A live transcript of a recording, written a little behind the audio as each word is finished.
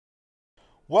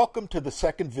Welcome to the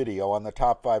second video on the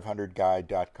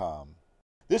Top500Guide.com.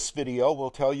 This video will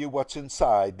tell you what's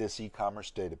inside this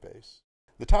e-commerce database.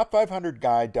 The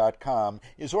Top500Guide.com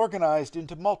is organized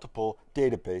into multiple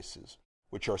databases,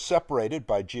 which are separated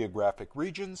by geographic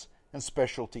regions and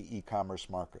specialty e-commerce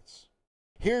markets.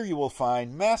 Here you will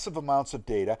find massive amounts of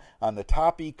data on the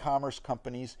top e-commerce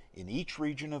companies in each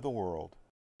region of the world.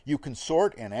 You can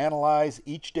sort and analyze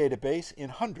each database in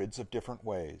hundreds of different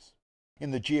ways. In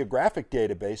the geographic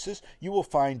databases, you will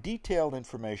find detailed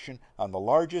information on the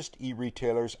largest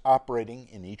e-retailers operating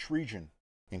in each region,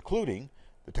 including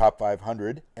the top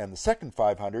 500 and the second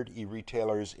 500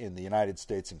 e-retailers in the United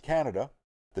States and Canada,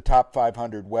 the top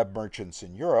 500 web merchants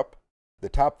in Europe, the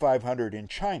top 500 in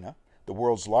China, the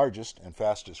world's largest and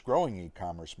fastest growing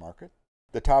e-commerce market,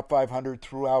 the top 500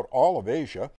 throughout all of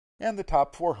Asia, and the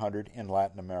top 400 in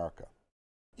Latin America.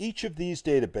 Each of these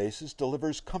databases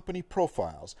delivers company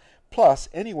profiles, plus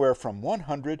anywhere from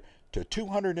 100 to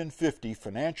 250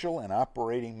 financial and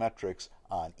operating metrics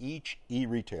on each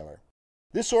e-retailer.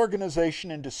 This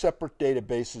organization into separate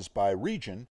databases by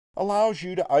region allows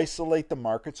you to isolate the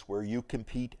markets where you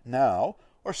compete now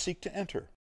or seek to enter.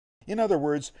 In other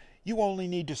words, you only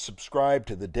need to subscribe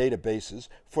to the databases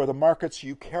for the markets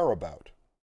you care about.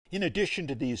 In addition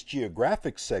to these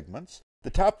geographic segments, the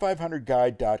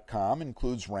Top500Guide.com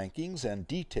includes rankings and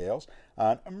details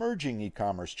on emerging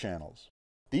e-commerce channels.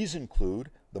 These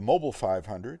include the Mobile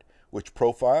 500, which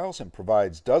profiles and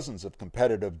provides dozens of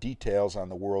competitive details on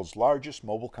the world's largest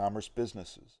mobile commerce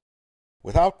businesses.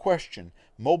 Without question,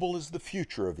 mobile is the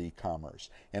future of e-commerce,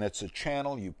 and it's a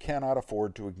channel you cannot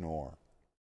afford to ignore.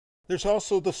 There's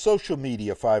also the Social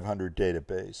Media 500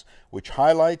 database, which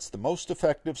highlights the most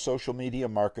effective social media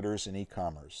marketers in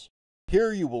e-commerce.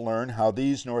 Here you will learn how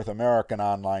these North American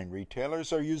online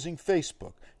retailers are using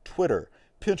Facebook, Twitter,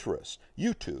 Pinterest,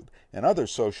 YouTube, and other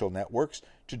social networks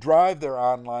to drive their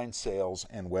online sales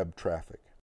and web traffic.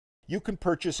 You can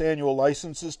purchase annual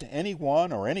licenses to any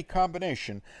one or any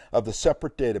combination of the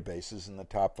separate databases in the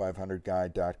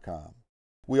Top500Guide.com.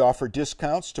 We offer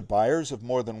discounts to buyers of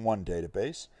more than one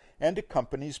database and to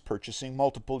companies purchasing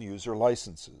multiple user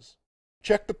licenses.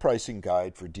 Check the pricing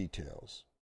guide for details.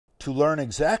 To learn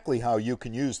exactly how you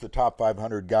can use the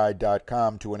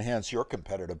Top500Guide.com to enhance your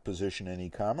competitive position in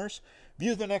e-commerce,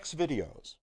 view the next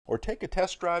videos or take a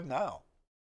test drive now.